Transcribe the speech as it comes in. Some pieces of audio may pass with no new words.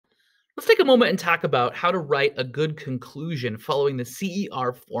Let's take a moment and talk about how to write a good conclusion following the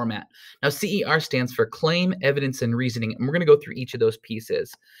CER format. Now, CER stands for claim, evidence, and reasoning, and we're going to go through each of those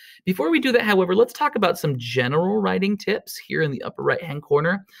pieces. Before we do that, however, let's talk about some general writing tips here in the upper right-hand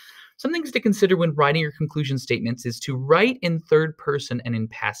corner. Some things to consider when writing your conclusion statements is to write in third person and in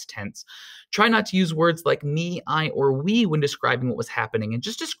past tense. Try not to use words like me, I, or we when describing what was happening, and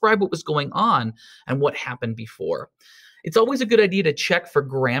just describe what was going on and what happened before. It's always a good idea to check for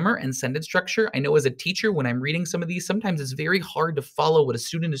grammar and sentence structure. I know as a teacher, when I'm reading some of these, sometimes it's very hard to follow what a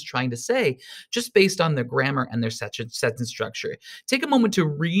student is trying to say just based on their grammar and their sentence structure. Take a moment to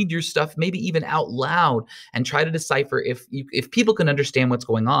read your stuff, maybe even out loud, and try to decipher if people can understand what's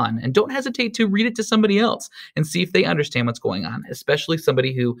going on. And don't hesitate to read it to somebody else and see if they understand what's going on, especially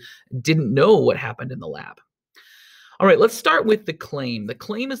somebody who didn't know what happened in the lab. All right, let's start with the claim. The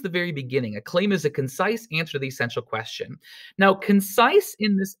claim is the very beginning. A claim is a concise answer to the essential question. Now, concise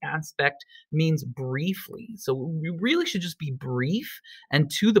in this aspect means briefly. So we really should just be brief and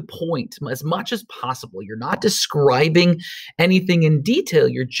to the point as much as possible. You're not describing anything in detail.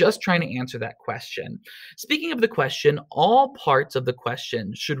 You're just trying to answer that question. Speaking of the question, all parts of the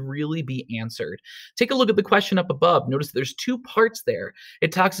question should really be answered. Take a look at the question up above. Notice there's two parts there.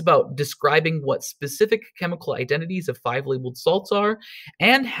 It talks about describing what specific chemical identities of 5 labeled salts are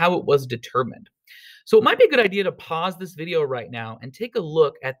and how it was determined. So it might be a good idea to pause this video right now and take a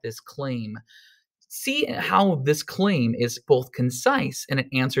look at this claim. See how this claim is both concise and it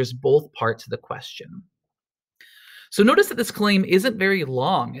answers both parts of the question. So notice that this claim isn't very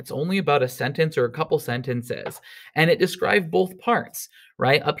long. It's only about a sentence or a couple sentences, and it describes both parts,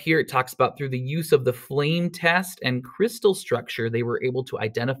 right? Up here, it talks about through the use of the flame test and crystal structure, they were able to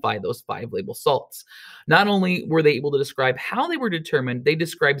identify those 5 label salts. Not only were they able to describe how they were determined, they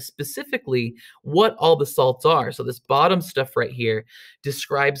described specifically what all the salts are. So this bottom stuff right here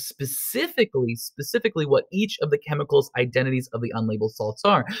describes specifically what each of the chemicals' identities of the unlabeled salts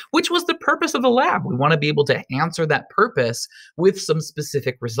are, which was the purpose of the lab. We want to be able to answer that purpose with some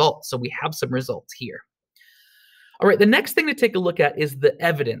specific results. So we have some results here. All right, the next thing to take a look at is the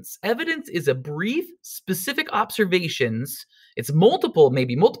evidence. Evidence is a brief, specific observations. It's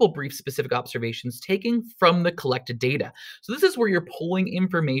maybe multiple brief, specific observations taken from the collected data. So this is where you're pulling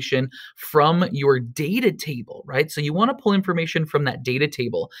information from your data table, right? So you want to pull information from that data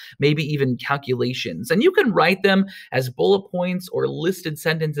table, maybe even calculations. And you can write them as bullet points or listed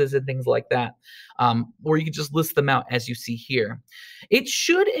sentences and things like that. Or you can just list them out as you see here. It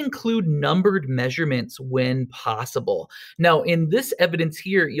should include numbered measurements when possible. Now, in this evidence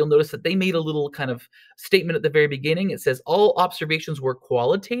here, you'll notice that they made a little kind of statement at the very beginning. It says all observations were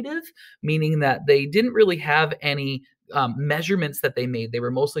qualitative, meaning that they didn't really have any measurements that they made. They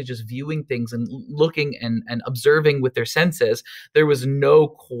were mostly just viewing things and looking and observing with their senses. There was no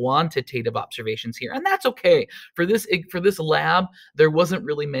quantitative observations here, and that's okay. For this lab, there wasn't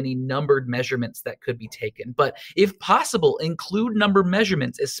really many numbered measurements that could be taken. But if possible, include number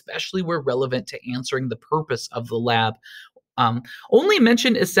measurements, especially where relevant to answering the purpose of the lab. Only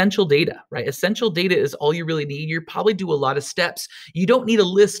mention essential data, right? Essential data is all you really need. You probably do a lot of steps. You don't need to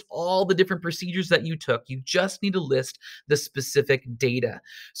list all the different procedures that you took. You just need to list the specific data.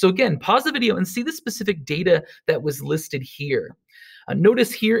 So again, pause the video and see the specific data that was listed here.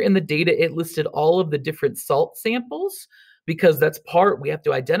 Notice here in the data, it listed all of the different salt samples, because that's we have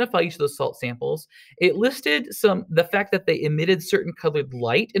to identify each of those salt samples. It listed the fact that they emitted certain colored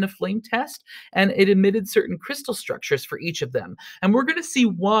light in a flame test, and it emitted certain crystal structures for each of them. And we're going to see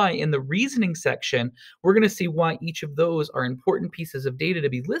why in the reasoning section, we're going to see why each of those are important pieces of data to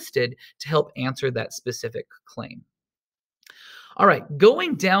be listed to help answer that specific claim. All right,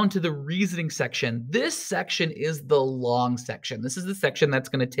 going down to the reasoning section. This section is the long section. This is the section that's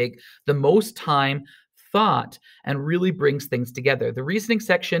going to take the most time, thought, and really brings things together. The reasoning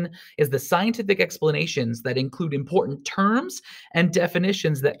section is the scientific explanations that include important terms and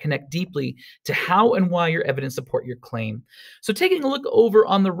definitions that connect deeply to how and why your evidence support your claim. So taking a look over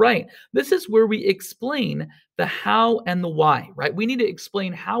on the right, this is where we explain the how and the why, right? We need to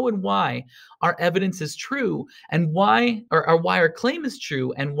explain how and why our evidence is true and why our claim is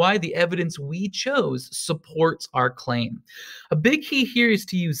true and why the evidence we chose supports our claim. A big key here is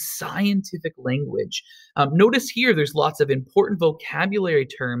to use scientific language. Notice here there's lots of important vocabulary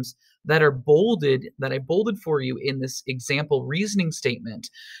terms that I bolded for you in this example reasoning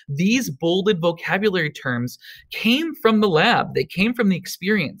statement. These bolded vocabulary terms came from the lab. They came from the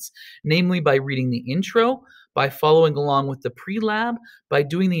experience, namely by reading the intro, by following along with the pre-lab, by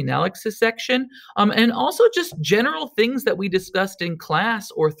doing the analysis section, and also just general things that we discussed in class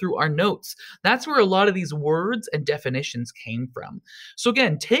or through our notes. That's where a lot of these words and definitions came from. So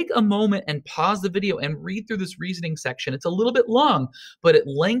again, take a moment and pause the video and read through this reasoning section. It's a little bit long, but it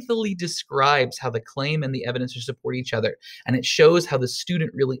lengthily describes how the claim and the evidence support each other, and it shows how the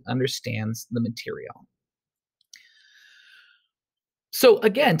student really understands the material. So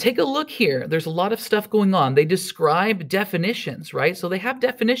again, take a look here. There's a lot of stuff going on. They describe definitions, right? So they have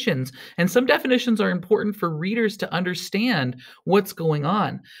definitions, and some definitions are important for readers to understand what's going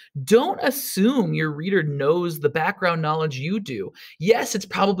on. Don't assume your reader knows the background knowledge you do. Yes, it's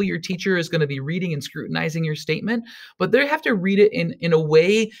probably your teacher is going to be reading and scrutinizing your statement, but they have to read it in a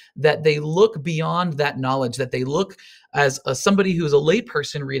way that they look beyond that knowledge, that they look as somebody who's a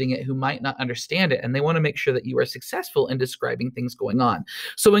layperson reading it who might not understand it, and they want to make sure that you are successful in describing things going on.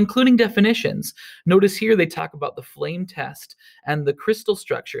 So including definitions, notice here they talk about the flame test and the crystal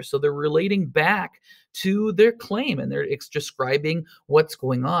structure. So they're relating back to their claim, and they're describing what's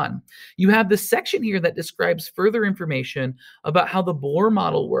going on. You have this section here that describes further information about how the Bohr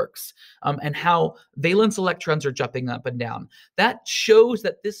model works, and how valence electrons are jumping up and down. That shows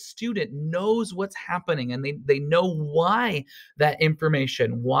that this student knows what's happening, and they know why that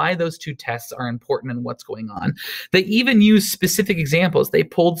information, why those two tests are important and what's going on. They even use specific examples. They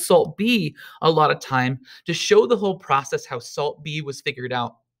pulled salt B a lot of time to show the whole process, how salt B was figured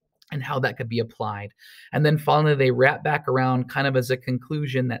out and how that could be applied. And then finally, they wrap back around kind of as a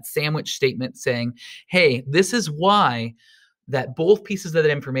conclusion, that sandwich statement saying, hey, this is why that both pieces of that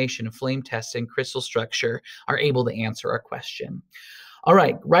information, flame test and crystal structure, are able to answer our question. All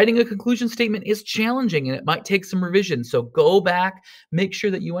right, writing a conclusion statement is challenging and it might take some revision. So go back, make sure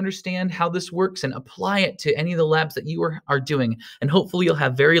that you understand how this works and apply it to any of the labs that you are doing. And hopefully you'll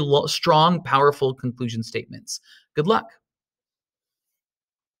have very strong, powerful conclusion statements. Good luck.